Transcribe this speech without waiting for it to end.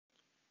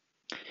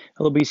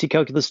Hello, BC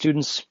Calculus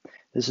students.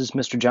 This is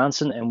Mr.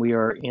 Johnson, and we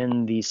are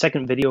in the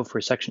second video for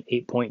section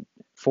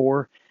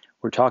 8.4.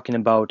 We're talking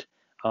about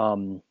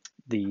the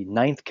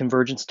ninth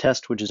convergence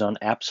test, which is on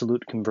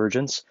absolute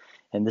convergence,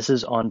 and this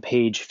is on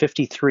page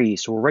 53.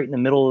 So we're right in the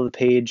middle of the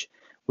page.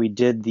 We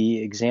did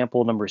the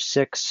example number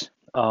 6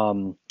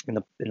 in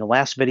the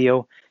last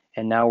video,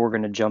 and now we're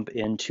going to jump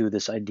into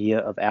this idea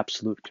of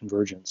absolute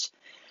convergence.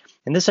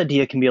 And this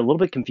idea can be a little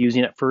bit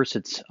confusing at first.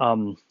 It's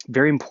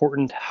very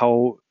important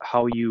how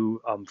you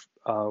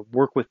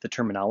work with the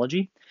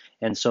terminology.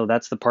 And so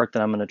that's the part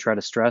that I'm going to try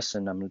to stress,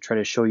 and I'm going to try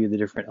to show you the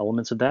different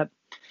elements of that.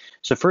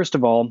 So first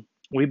of all,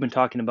 we've been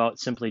talking about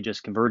simply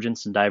just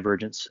convergence and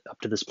divergence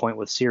up to this point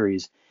with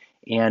series.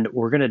 And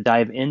we're going to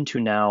dive into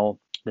now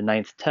the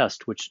ninth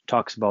test, which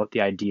talks about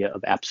the idea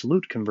of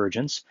absolute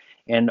convergence.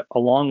 And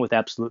along with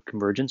absolute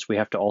convergence, we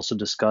have to also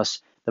discuss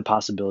the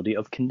possibility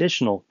of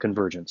conditional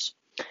convergence.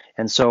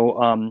 And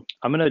so I'm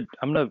gonna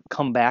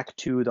come back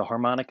to the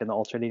harmonic and the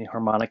alternating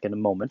harmonic in a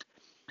moment.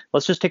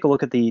 Let's just take a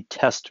look at the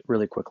test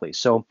really quickly.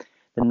 So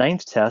the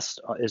ninth test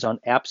is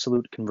on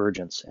absolute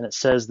convergence, and it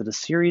says that a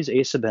series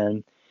A sub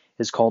n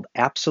is called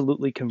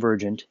absolutely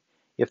convergent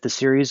if the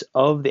series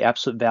of the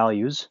absolute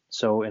values,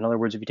 so in other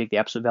words, if you take the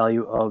absolute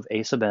value of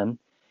A sub n,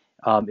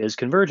 is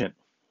convergent.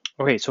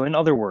 Okay, so in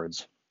other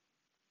words,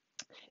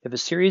 if a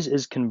series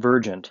is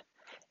convergent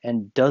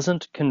and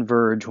doesn't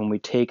converge when we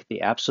take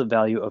the absolute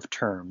value of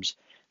terms,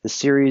 the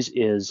series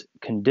is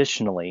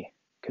conditionally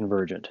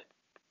convergent.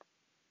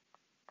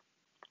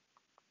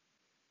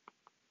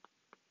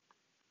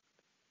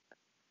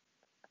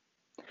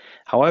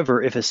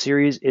 However, if a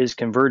series is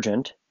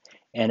convergent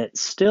and it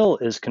still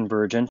is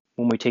convergent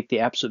when we take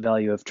the absolute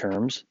value of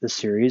terms, the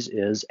series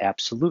is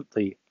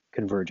absolutely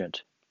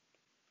convergent.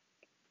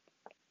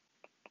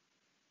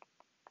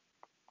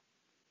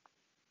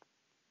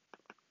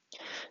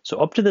 So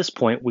up to this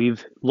point,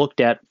 we've looked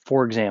at,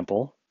 for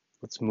example,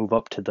 let's move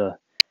up to the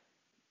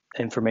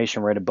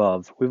information right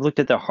above. We've looked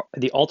at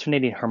the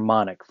alternating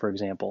harmonic, for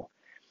example.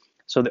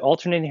 So the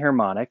alternating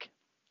harmonic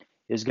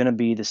is going to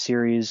be the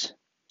series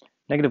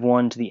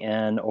 -1 to the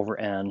n over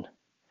n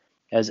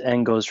as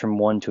n goes from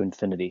 1 to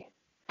infinity.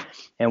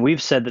 And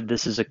we've said that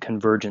this is a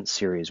convergent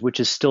series, which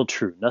is still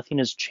true. Nothing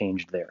has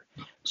changed there.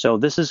 So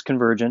this is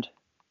convergent.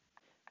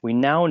 We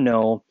now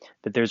know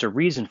that there's a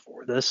reason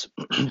for this.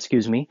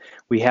 Excuse me.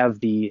 We have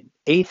the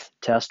 8th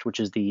test, which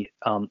is the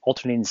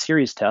alternating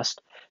series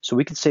test. So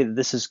we could say that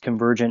this is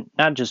convergent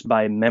not just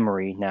by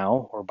memory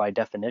now or by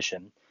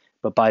definition,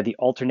 but by the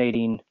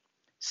alternating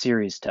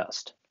series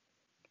test.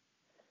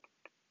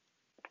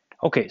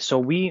 Okay, so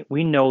we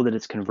know that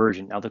it's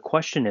convergent. Now the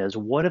question is,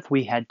 what if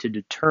we had to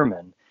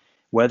determine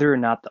whether or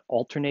not the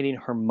alternating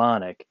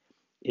harmonic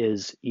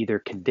is either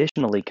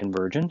conditionally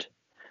convergent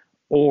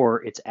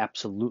or it's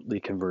absolutely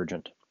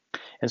convergent?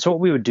 And so what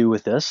we would do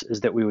with this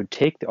is that we would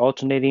take the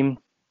alternating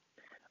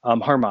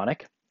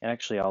harmonic, and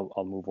actually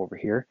I'll move over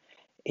here,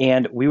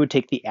 and we would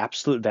take the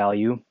absolute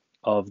value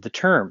of the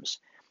terms.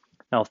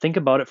 Now think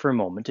about it for a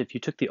moment. If you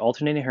took the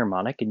alternating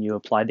harmonic and you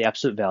applied the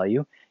absolute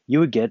value, you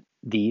would get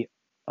the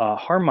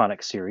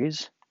harmonic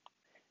series,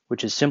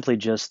 which is simply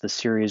just the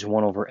series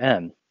 1 over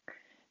n.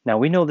 Now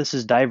we know this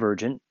is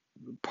divergent,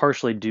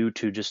 partially due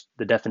to just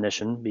the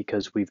definition,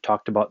 because we've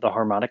talked about the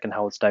harmonic and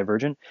how it's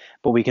divergent,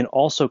 but we can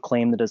also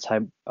claim that it's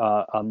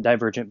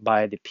divergent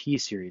by the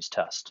p-series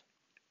test.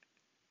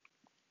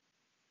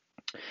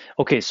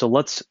 Okay, so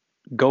let's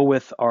go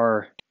with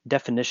our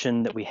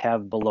definition that we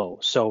have below.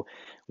 So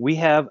we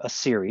have a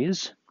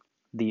series,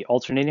 the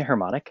alternating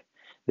harmonic,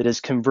 that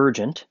is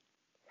convergent,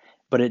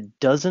 but it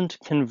doesn't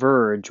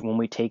converge when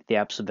we take the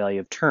absolute value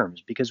of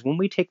terms, because when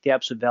we take the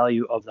absolute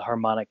value of the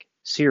harmonic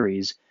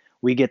series,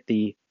 we get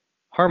the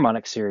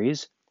harmonic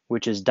series,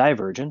 which is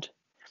divergent,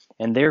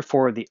 and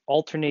therefore the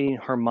alternating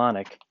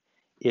harmonic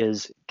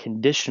is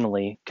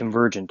conditionally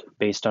convergent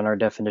based on our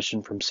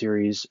definition from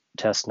series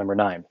test number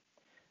 9.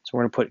 So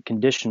we're going to put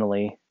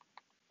conditionally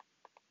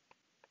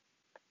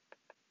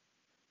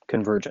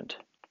convergent.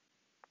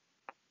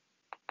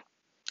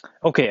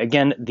 Okay,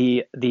 again,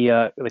 the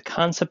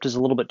concept is a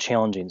little bit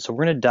challenging, so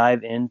we're going to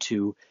dive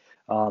into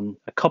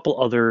a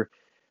couple other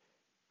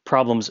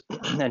problems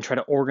and try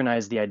to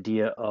organize the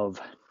idea of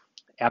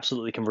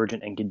absolutely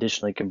convergent and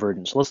conditionally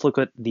convergent. So let's look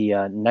at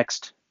the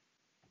next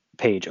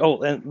page.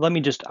 Oh, and let me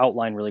just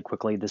outline really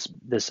quickly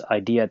this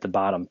idea at the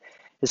bottom.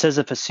 It says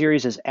if a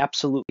series is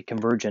absolutely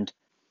convergent,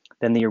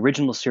 then the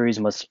original series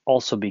must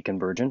also be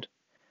convergent.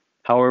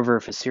 However,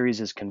 if a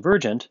series is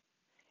convergent,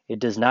 it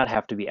does not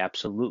have to be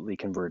absolutely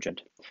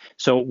convergent.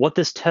 So what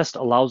this test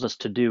allows us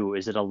to do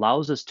is it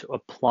allows us to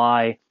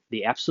apply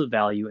the absolute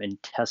value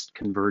and test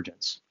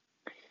convergence.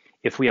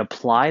 If we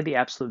apply the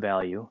absolute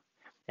value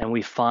and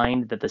we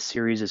find that the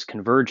series is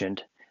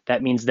convergent,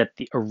 that means that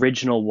the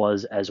original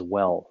was as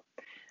well.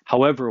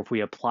 However, if we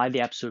apply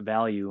the absolute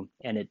value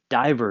and it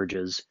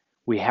diverges,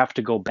 we have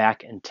to go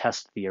back and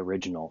test the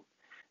original.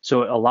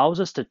 So it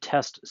allows us to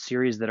test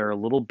series that are a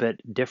little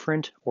bit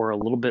different or a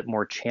little bit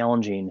more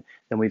challenging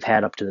than we've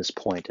had up to this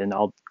point. And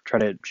I'll try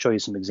to show you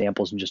some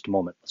examples in just a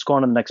moment. Let's go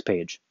on to the next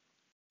page.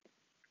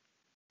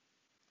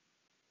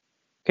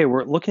 Okay,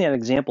 we're looking at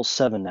example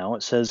 7 now.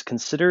 It says,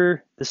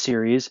 consider the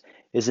series,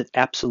 is it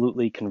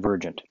absolutely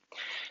convergent?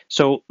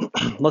 So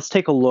let's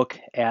take a look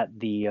at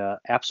the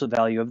absolute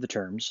value of the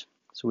terms.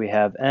 So we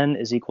have n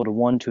is equal to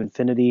 1 to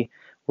infinity.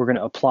 We're going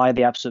to apply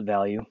the absolute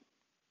value.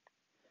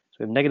 So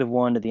we have negative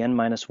 1 to the n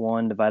minus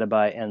 1 divided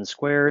by n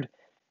squared.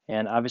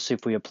 And obviously,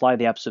 if we apply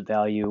the absolute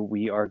value,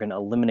 we are going to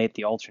eliminate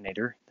the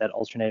alternator. That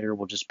alternator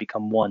will just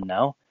become 1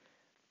 now.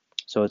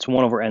 So it's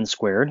 1 over n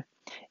squared.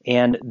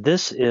 And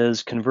this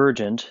is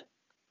convergent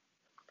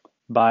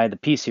by the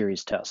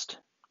p-series test.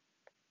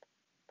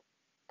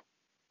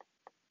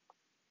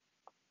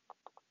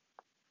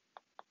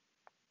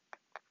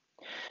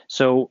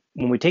 So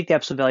when we take the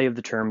absolute value of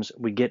the terms,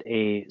 we get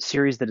a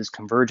series that is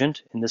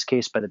convergent, in this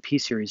case by the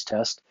p-series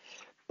test.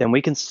 Then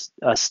we can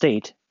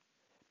state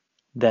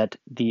that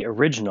the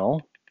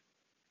original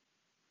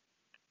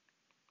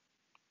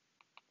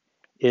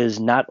is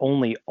not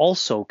only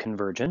also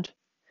convergent,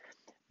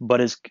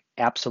 but is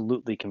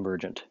absolutely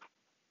convergent.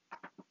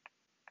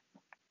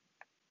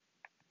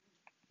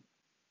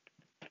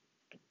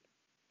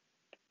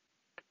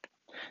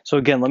 So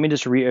again, let me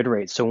just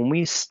reiterate. So when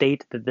we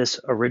state that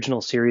this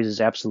original series is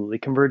absolutely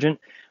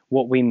convergent,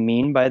 what we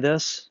mean by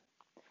this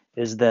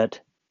is that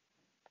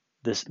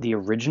the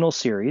original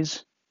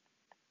series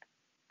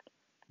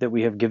that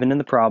we have given in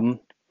the problem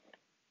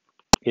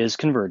is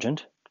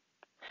convergent.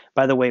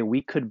 By the way,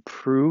 we could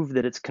prove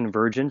that it's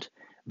convergent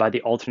by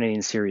the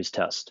alternating series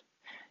test.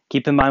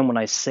 Keep in mind when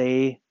I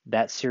say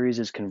that series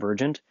is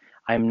convergent,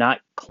 I'm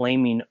not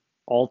claiming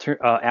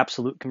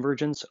absolute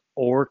convergence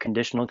or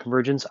conditional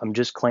convergence. I'm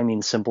just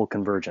claiming simple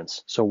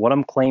convergence. So what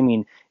I'm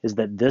claiming is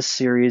that this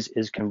series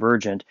is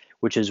convergent,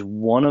 which is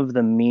one of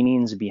the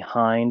meanings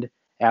behind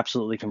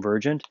absolutely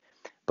convergent,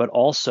 but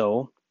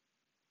also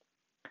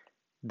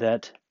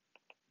that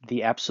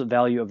the absolute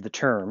value of the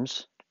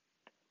terms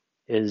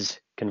is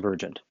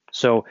convergent.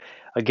 So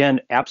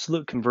again,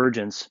 absolute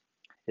convergence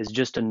is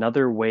just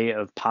another way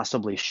of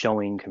possibly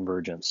showing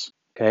convergence.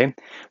 Okay,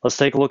 let's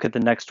take a look at the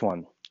next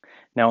one.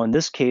 Now in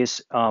this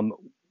case,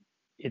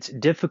 it's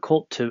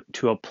difficult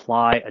to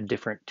apply a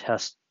different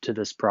test to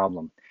this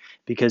problem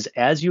because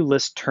as you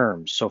list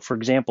terms, so for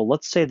example,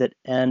 let's say that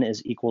n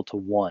is equal to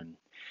 1.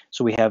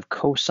 So we have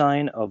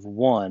cosine of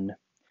 1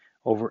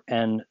 over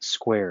n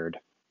squared.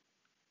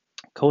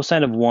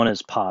 Cosine of 1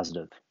 is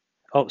positive.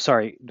 Oh,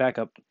 sorry, back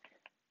up.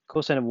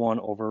 Cosine of 1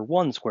 over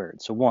 1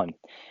 squared, so 1.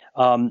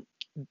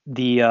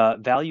 The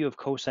value of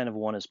cosine of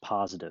 1 is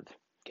positive,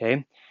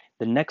 okay?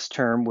 The next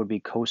term would be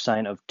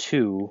cosine of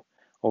 2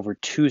 over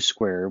 2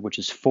 squared, which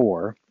is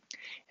 4.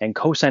 And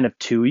cosine of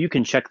 2, you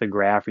can check the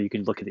graph or you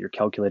can look at your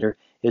calculator,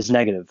 is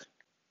negative.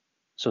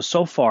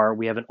 So far,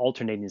 we have an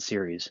alternating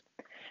series.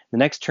 The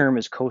next term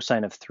is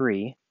cosine of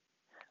 3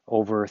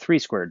 over 3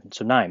 squared,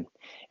 so 9.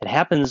 It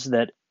happens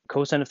that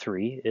cosine of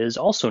 3 is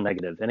also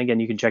negative. And again,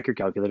 you can check your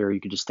calculator or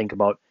you can just think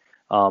about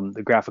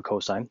the graph of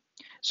cosine.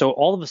 So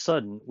all of a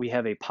sudden, we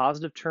have a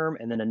positive term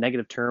and then a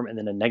negative term and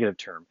then a negative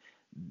term.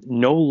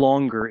 No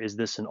longer is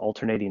this an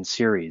alternating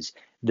series.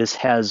 This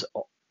has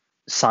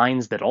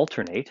signs that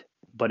alternate,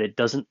 but it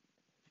doesn't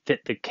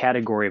fit the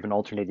category of an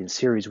alternating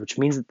series, which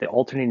means that the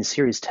alternating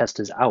series test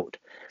is out.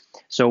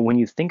 So when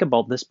you think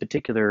about this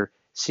particular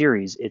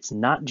series, it's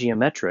not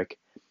geometric,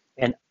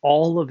 and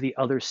all of the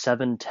other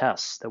 7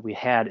 tests that we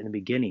had in the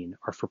beginning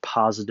are for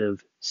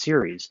positive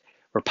series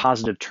or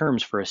positive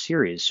terms for a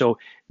series. So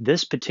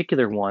this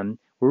particular one,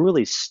 we're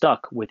really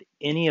stuck with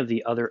any of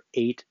the other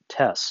 8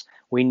 tests.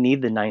 We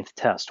need the 9th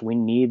test. We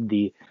need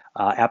the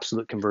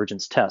absolute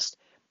convergence test.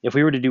 If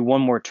we were to do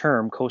one more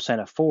term, cosine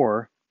of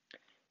 4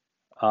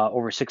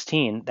 over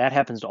 16, that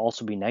happens to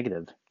also be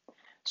negative.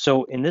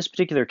 So in this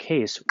particular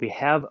case, we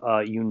have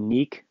a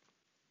unique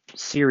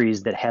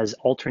series that has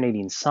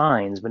alternating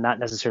signs, but not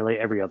necessarily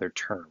every other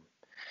term.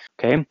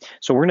 Okay,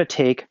 so we're going to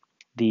take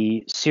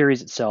the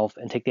series itself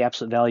and take the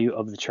absolute value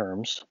of the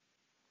terms.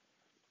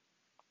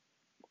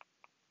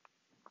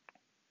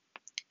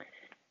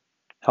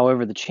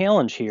 However, the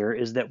challenge here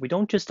is that we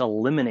don't just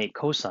eliminate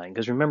cosine,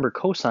 because remember,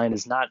 cosine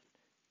is not,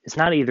 it's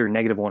not either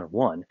negative 1 or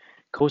 1.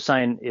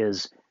 Cosine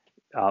is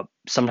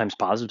sometimes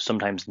positive,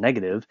 sometimes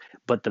negative,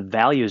 but the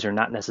values are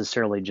not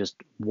necessarily just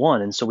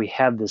 1. And so we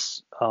have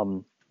this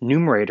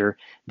numerator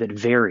that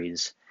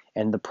varies.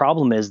 And the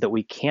problem is that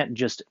we can't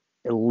just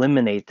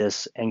eliminate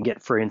this and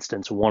get, for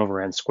instance, 1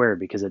 over n squared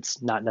because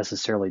it's not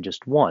necessarily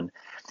just 1.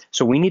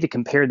 So we need to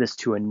compare this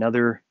to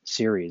another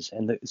series.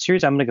 And the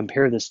series I'm going to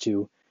compare this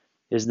to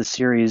is the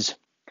series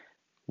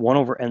 1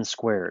 over n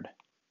squared.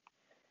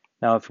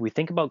 Now, if we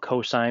think about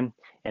cosine,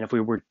 and if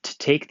we were to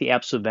take the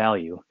absolute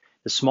value,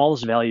 the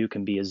smallest value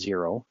can be a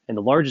 0, and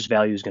the largest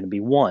value is going to be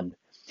 1.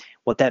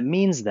 What that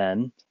means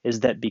then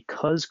is that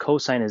because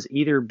cosine is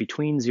either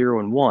between 0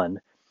 and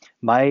 1,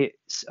 my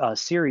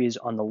series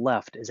on the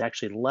left is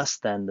actually less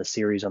than the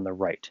series on the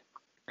right.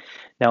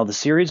 Now, the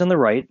series on the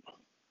right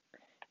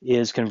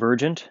is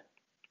convergent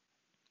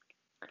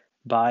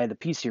by the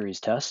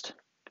p-series test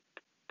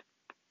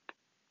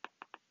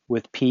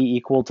with p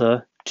equal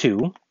to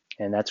 2,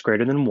 and that's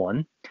greater than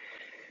 1.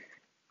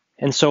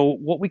 And so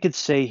what we could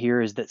say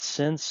here is that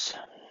since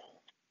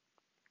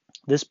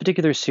this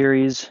particular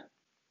series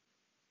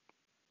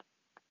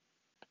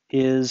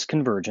is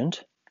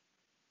convergent,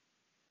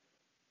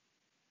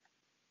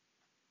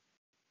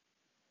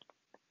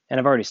 and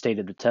I've already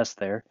stated the test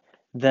there,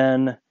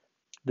 then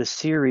the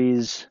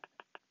series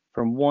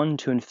from 1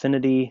 to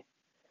infinity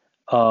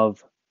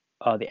of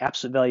the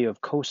absolute value of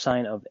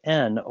cosine of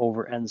n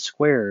over n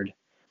squared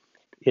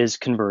is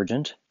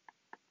convergent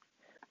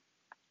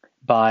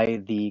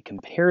by the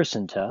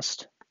comparison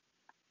test.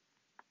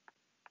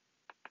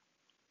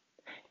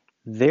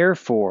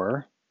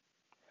 Therefore,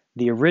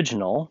 the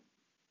original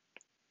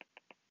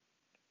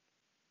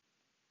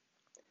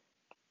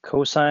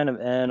cosine of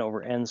n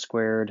over n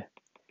squared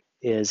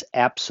is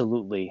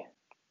absolutely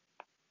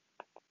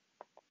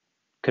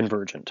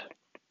convergent,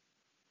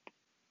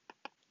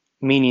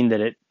 meaning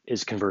that it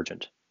is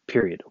convergent,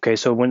 period. Okay,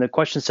 so when the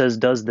question says,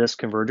 does this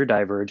converge or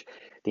diverge,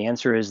 the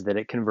answer is that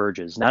it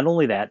converges. Not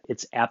only that,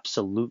 it's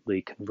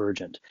absolutely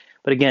convergent.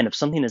 But again, if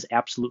something is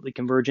absolutely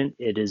convergent,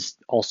 it is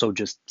also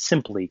just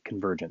simply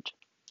convergent.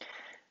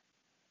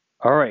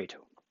 All right,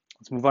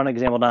 let's move on to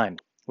example 9.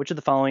 Which of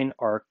the following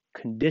are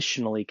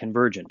conditionally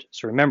convergent?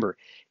 So remember,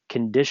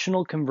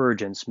 conditional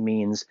convergence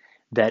means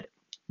that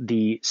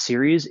the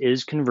series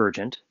is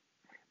convergent,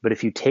 but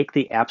if you take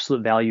the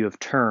absolute value of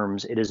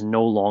terms, it is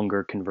no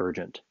longer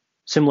convergent,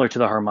 similar to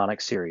the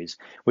harmonic series,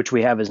 which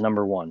we have as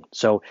number 1.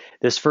 So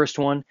this first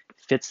one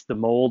fits the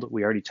mold.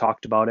 We already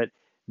talked about it.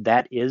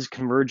 That is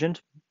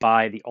convergent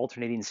by the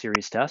alternating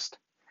series test.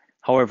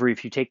 However,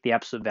 if you take the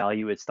absolute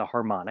value, it's the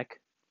harmonic,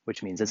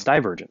 which means it's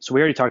divergent. So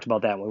we already talked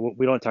about that one.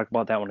 We don't talk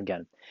about that one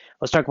again.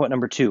 Let's talk about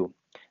number 2.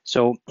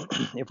 So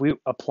if we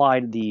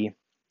applied the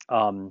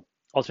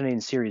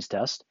alternating series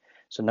test,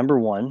 so number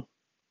 1,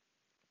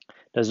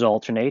 does it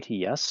alternate?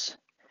 Yes.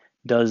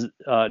 Do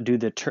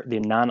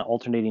the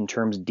non-alternating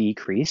terms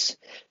decrease?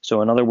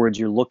 So in other words,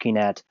 you're looking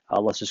at,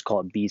 let's just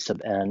call it b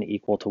sub n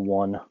equal to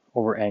 1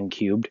 over n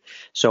cubed.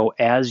 So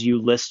as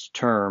you list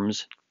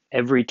terms,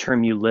 every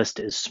term you list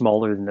is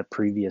smaller than the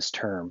previous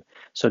term.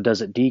 So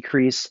does it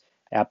decrease?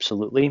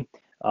 Absolutely.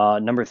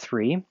 Number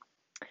 3,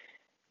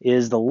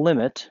 is the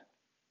limit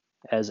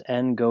as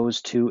n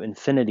goes to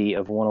infinity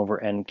of 1 over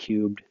n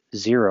cubed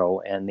 0?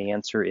 And the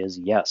answer is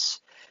yes.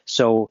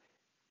 So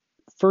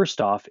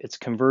first off, it's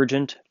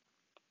convergent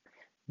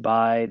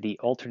by the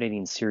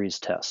alternating series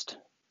test.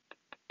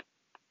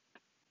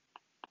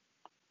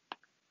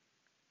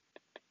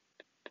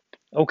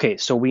 Okay,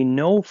 so we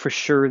know for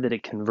sure that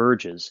it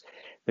converges.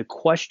 The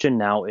question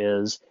now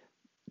is,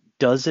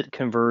 does it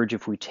converge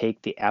if we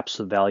take the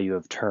absolute value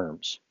of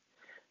terms?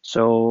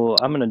 So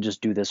I'm going to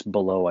just do this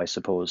below, I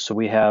suppose. So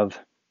we have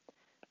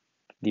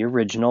the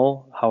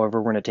original, however,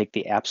 we're going to take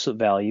the absolute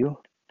value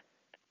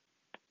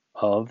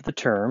of the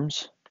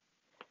terms,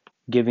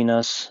 giving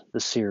us the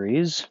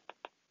series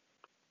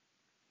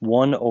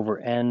 1 over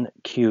n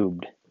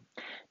cubed.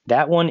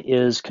 That one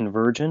is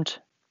convergent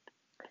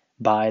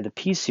by the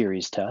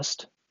p-series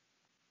test.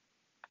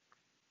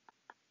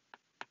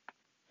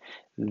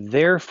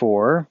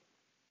 Therefore,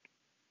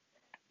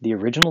 the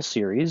original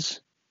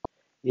series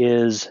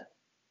is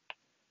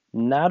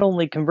not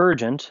only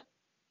convergent,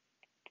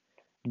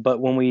 but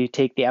when we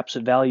take the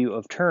absolute value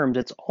of terms,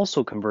 it's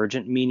also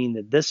convergent, meaning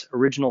that this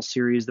original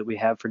series that we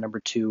have for number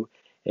 2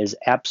 is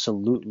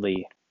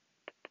absolutely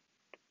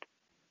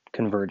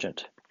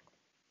convergent.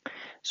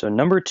 So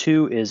number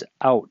 2 is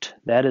out.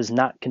 That is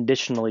not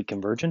conditionally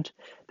convergent.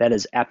 That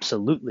is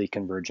absolutely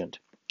convergent.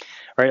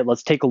 All right,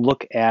 let's take a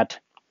look at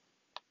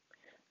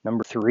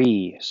number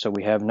 3. So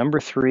we have number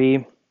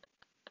 3,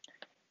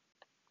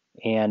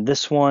 and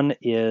this one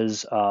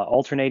is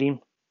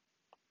alternating.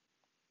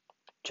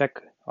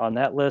 Check on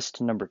that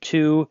list. Number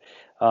 2,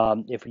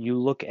 if you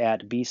look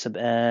at b sub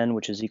n,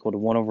 which is equal to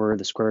 1 over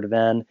the square root of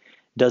n,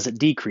 does it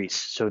decrease?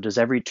 So does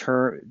every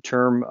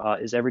term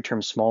is every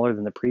term smaller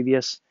than the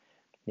previous?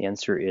 The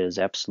answer is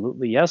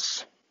absolutely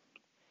yes.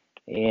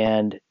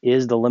 And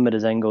is the limit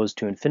as n goes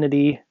to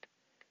infinity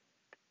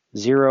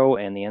 0?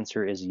 And the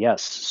answer is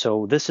yes.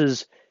 So this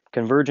is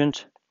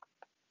convergent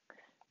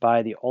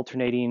by the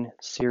alternating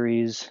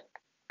series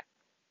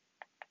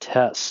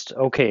test.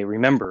 Okay,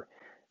 remember,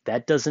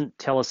 that doesn't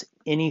tell us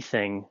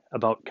anything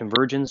about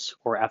convergence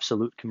or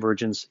absolute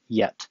convergence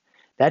yet.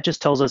 That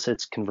just tells us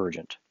it's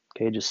convergent.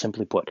 Okay, just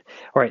simply put.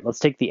 All right, let's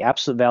take the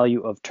absolute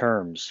value of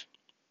terms.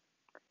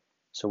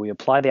 So we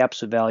apply the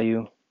absolute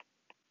value,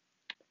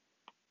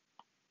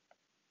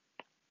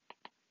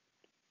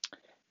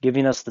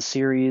 giving us the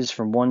series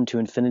from 1 to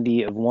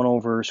infinity of 1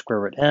 over square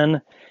root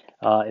n.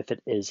 If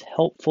it is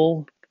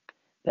helpful,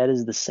 that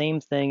is the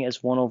same thing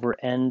as 1 over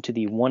n to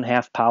the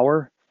 1/2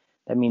 power.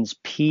 That means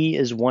p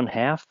is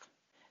 1/2.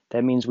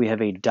 That means we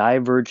have a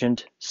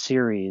divergent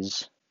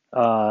series.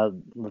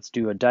 Let's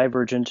do a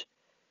divergent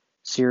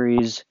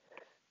series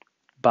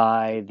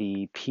by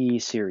the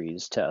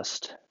p-series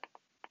test,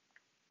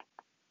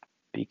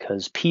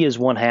 because p is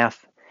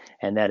 1/2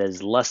 and that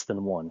is less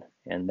than 1,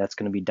 and that's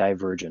going to be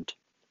divergent.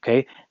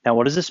 Okay, now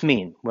what does this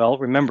mean? Well,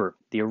 remember,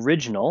 the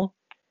original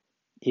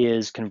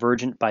is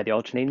convergent by the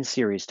alternating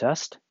series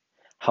test.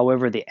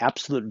 However, the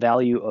absolute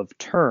value of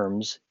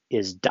terms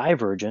is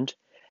divergent.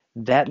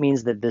 That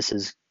means that this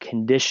is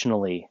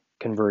conditionally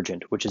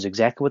convergent, which is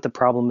exactly what the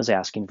problem is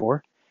asking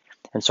for.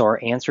 And so our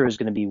answer is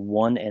going to be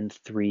 1 and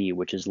 3,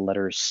 which is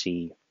letter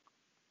C.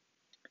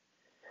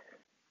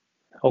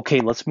 Okay,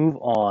 let's move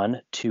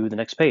on to the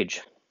next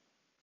page.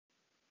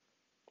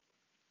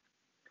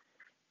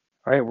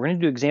 All right, we're going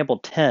to do example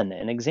 10.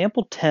 And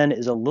example 10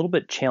 is a little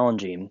bit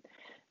challenging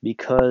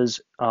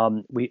because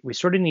we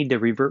sort of need to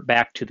revert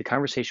back to the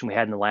conversation we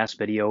had in the last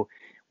video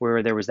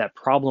where there was that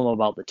problem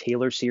about the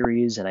Taylor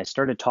series, and I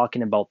started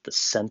talking about the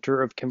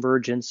center of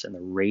convergence and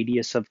the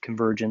radius of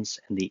convergence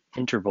and the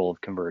interval of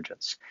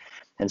convergence.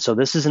 And so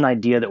this is an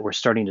idea that we're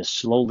starting to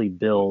slowly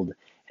build,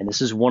 and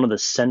this is one of the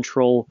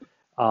central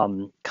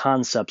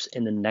concepts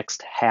in the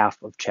next half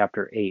of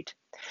chapter 8.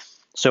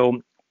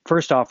 So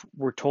first off,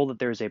 we're told that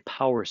there's a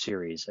power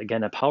series.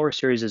 Again, a power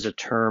series is a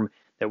term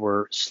that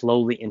we're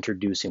slowly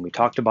introducing. We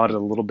talked about it a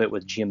little bit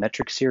with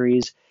geometric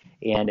series,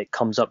 and it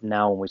comes up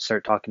now when we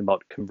start talking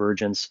about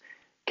convergence,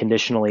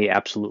 conditionally,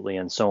 absolutely,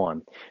 and so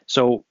on.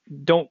 So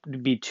don't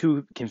be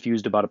too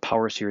confused about a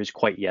power series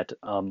quite yet.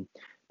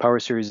 Power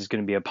series is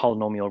going to be a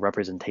polynomial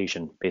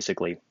representation,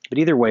 basically. But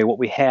either way, what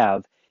we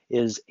have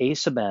is a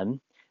sub n,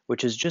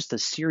 which is just a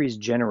series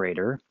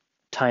generator,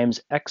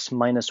 times x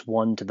minus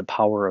 1 to the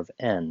power of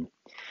n.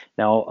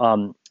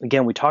 Now,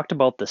 again, we talked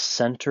about the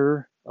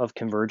center of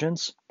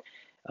convergence.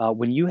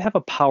 When you have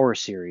a power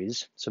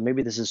series, so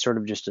maybe this is sort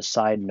of just a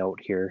side note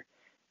here,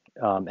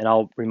 and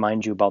I'll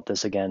remind you about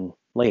this again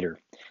later.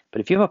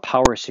 But if you have a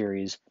power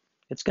series,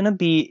 it's going to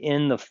be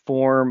in the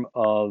form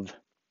of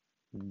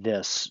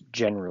this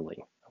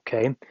generally,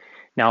 okay?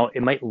 Now,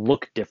 it might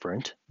look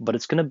different, but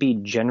it's going to be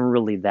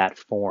generally that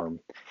form.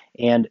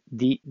 And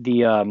the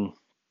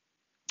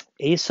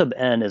a sub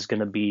n is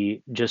going to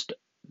be just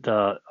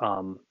the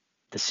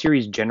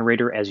series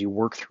generator as you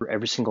work through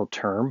every single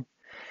term.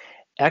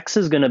 X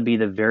is going to be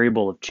the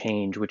variable of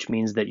change, which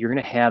means that you're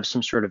going to have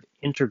some sort of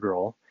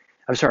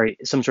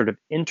some sort of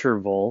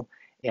interval,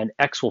 and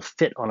X will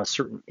fit on a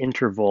certain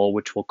interval,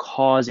 which will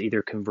cause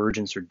either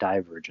convergence or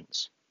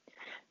divergence.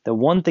 The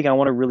one thing I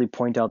want to really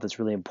point out that's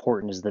really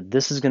important is that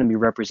this is going to be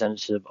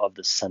representative of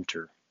the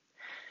center.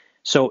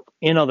 So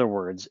in other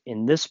words,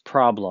 in this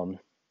problem,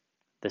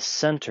 the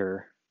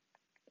center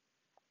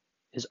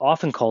is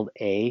often called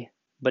A,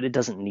 but it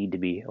doesn't need to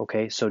be,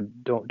 okay? So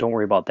don't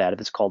worry about that. If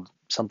it's called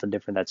something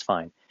different, that's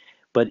fine.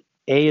 But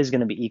A is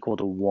going to be equal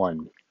to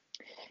 1.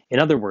 In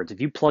other words,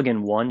 if you plug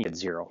in 1, you get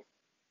 0.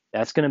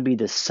 That's going to be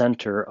the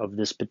center of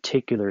this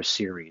particular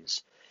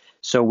series.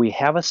 So we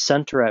have a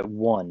center at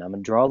 1. I'm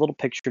going to draw a little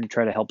picture to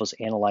try to help us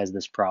analyze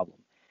this problem.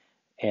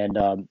 And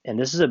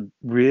this is a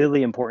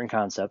really important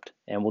concept,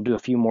 and we'll do a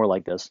few more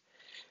like this.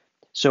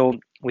 So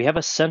we have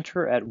a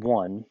center at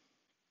 1,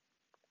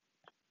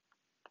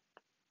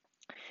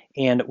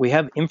 and we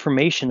have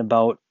information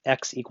about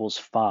x equals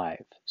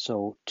 5.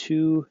 So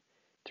 2,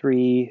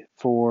 3,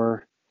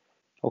 4,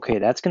 okay,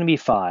 that's going to be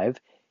 5.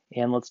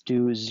 And let's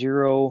do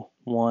 0,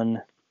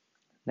 1,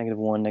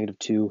 negative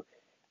 2,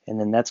 and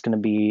then that's going to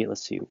be,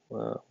 let's see,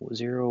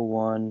 0,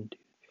 1, 2.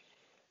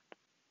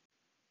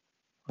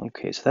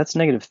 Okay, so that's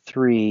negative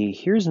 3.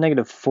 Here's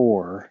negative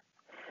 4.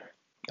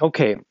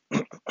 Okay,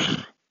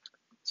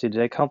 so did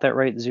I count that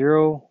right?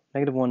 0,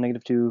 negative 1,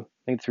 negative 2,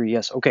 negative 3,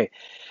 yes, okay.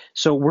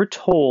 So we're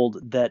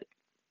told that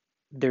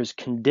there's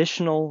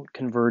conditional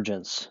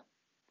convergence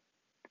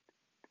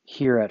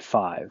here at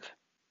 5.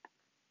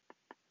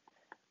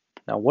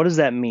 Now, what does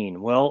that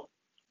mean? Well,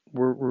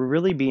 we're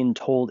really being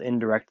told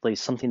indirectly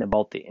something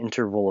about the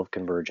interval of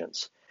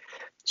convergence.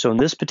 So in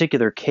this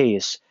particular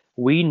case,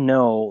 we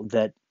know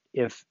that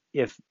if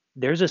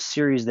there's a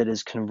series that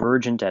is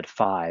convergent at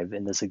 5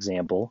 in this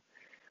example,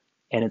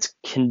 and it's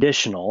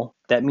conditional,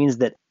 that means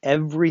that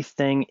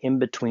everything in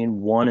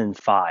between 1 and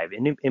 5,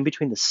 in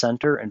between the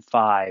center and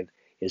 5,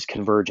 is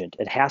convergent.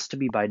 It has to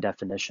be by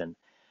definition.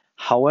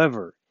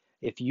 However,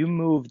 if you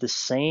move the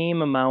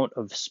same amount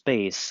of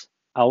space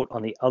out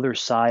on the other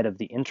side of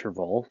the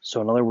interval,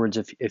 so in other words,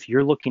 if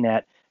you're looking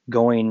at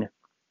going,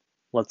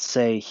 let's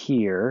say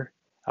here,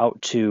 out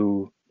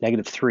to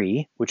negative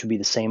 3, which would be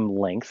the same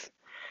length,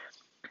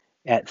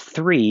 at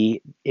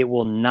 3, it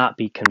will not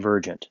be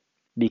convergent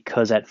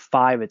because at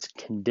 5, it's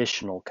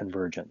conditional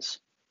convergence.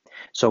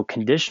 So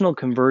conditional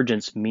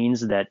convergence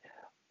means that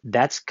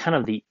that's kind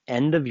of the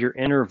end of your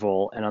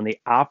interval, and on the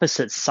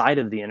opposite side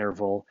of the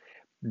interval,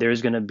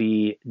 there's going to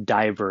be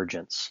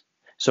divergence.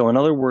 So in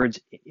other words,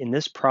 in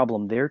this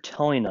problem, they're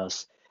telling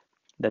us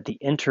that the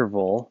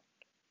interval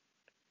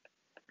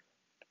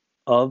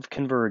of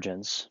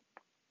convergence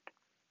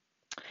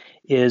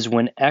is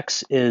when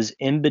x is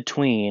in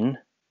between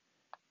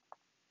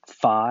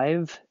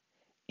 5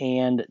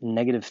 and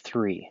negative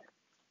 3.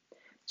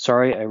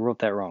 Sorry, I wrote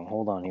that wrong.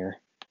 Hold on here.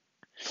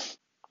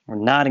 We're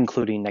not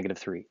including negative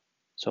 3.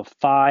 So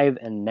 5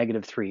 and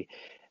negative 3.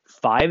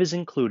 5 is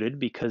included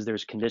because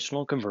there's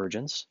conditional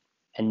convergence,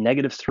 and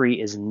negative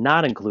 3 is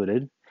not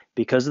included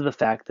because of the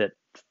fact that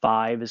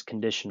 5 is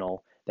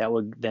conditional. that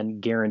would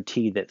then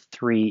guarantee that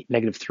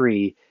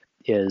 -3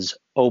 is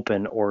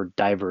open or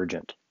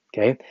divergent.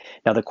 Okay.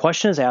 Now the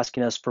question is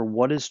asking us for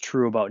what is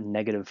true about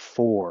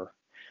 -4.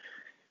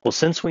 Well,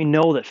 since we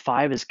know that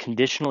 5 is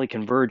conditionally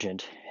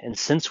convergent, and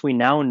since we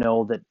now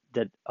know that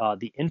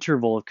the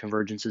interval of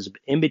convergence is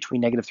in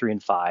between -3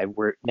 and 5,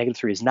 where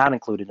 -3 is not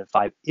included and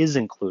 5 is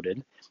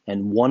included,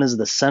 and 1 is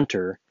the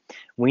center,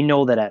 we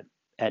know that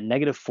at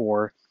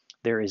 -4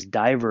 there is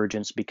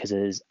divergence because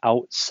it is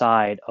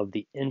outside of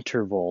the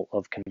interval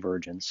of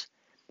convergence.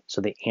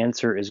 So the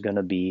answer is going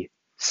to be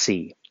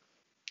C.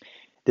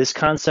 This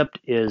concept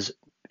is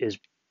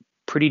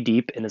pretty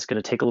deep, and it's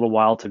going to take a little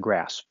while to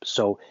grasp.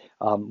 So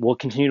we'll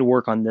continue to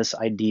work on this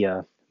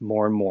idea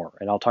more and more,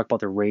 and I'll talk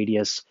about the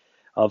radius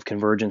of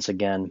convergence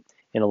again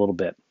in a little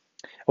bit.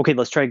 Okay,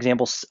 let's try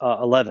example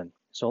 11.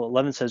 So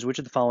 11 says, which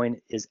of the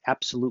following is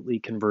absolutely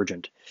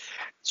convergent?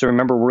 So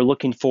remember, we're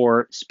looking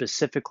for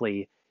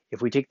specifically,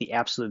 if we take the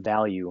absolute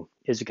value,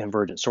 is it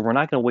convergent? So we're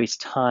not going to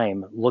waste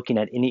time looking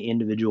at any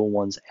individual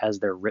ones as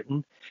they're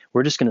written.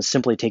 We're just going to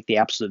simply take the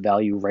absolute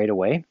value right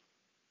away,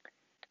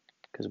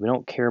 because we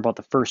don't care about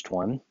the first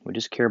one. We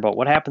just care about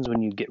what happens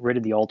when you get rid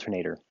of the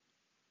alternator.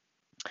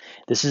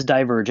 This is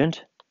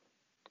divergent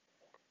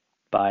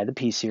by the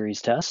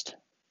p-series test.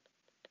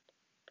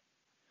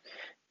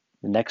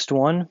 The next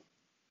one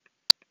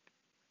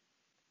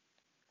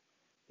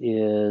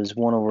is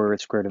 1 over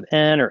square root of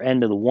n, or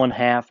n to the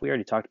 1/2. We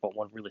already talked about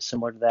one really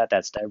similar to that.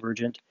 That's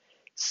divergent.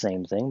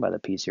 Same thing by the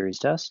p-series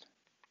test.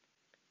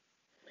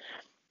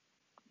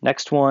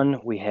 Next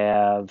one, we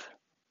have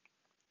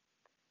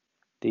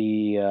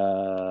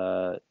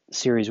the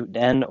series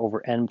n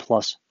over n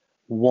plus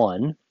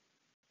 1.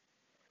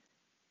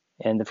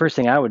 And the first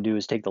thing I would do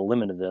is take the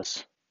limit of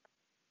this,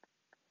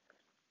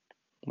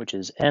 which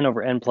is n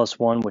over n plus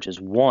 1, which is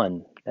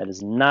 1. That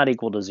is not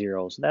equal to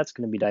 0, so that's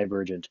going to be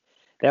divergent.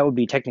 That would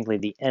be technically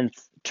the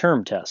nth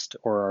term test,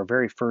 or our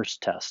very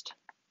first test.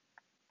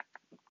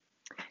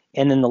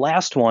 And then the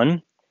last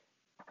one,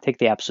 take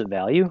the absolute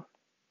value,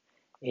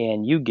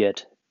 and you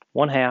get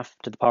 1/2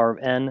 to the power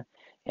of n,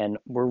 and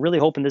we're really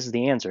hoping this is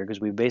the answer,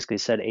 because we basically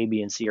said a,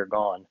 b, and c are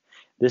gone.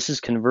 This is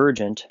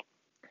convergent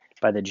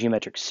by the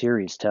geometric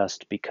series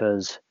test,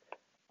 because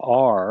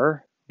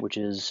r, which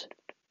is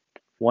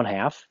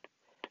 1/2,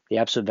 the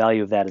absolute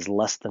value of that is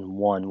less than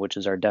 1, which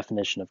is our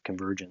definition of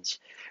convergence.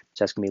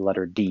 So that's going to be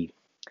letter D.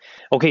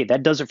 Okay,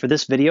 that does it for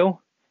this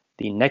video.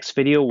 The next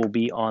video will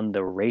be on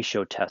the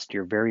ratio test,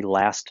 your very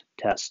last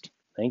test.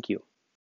 Thank you.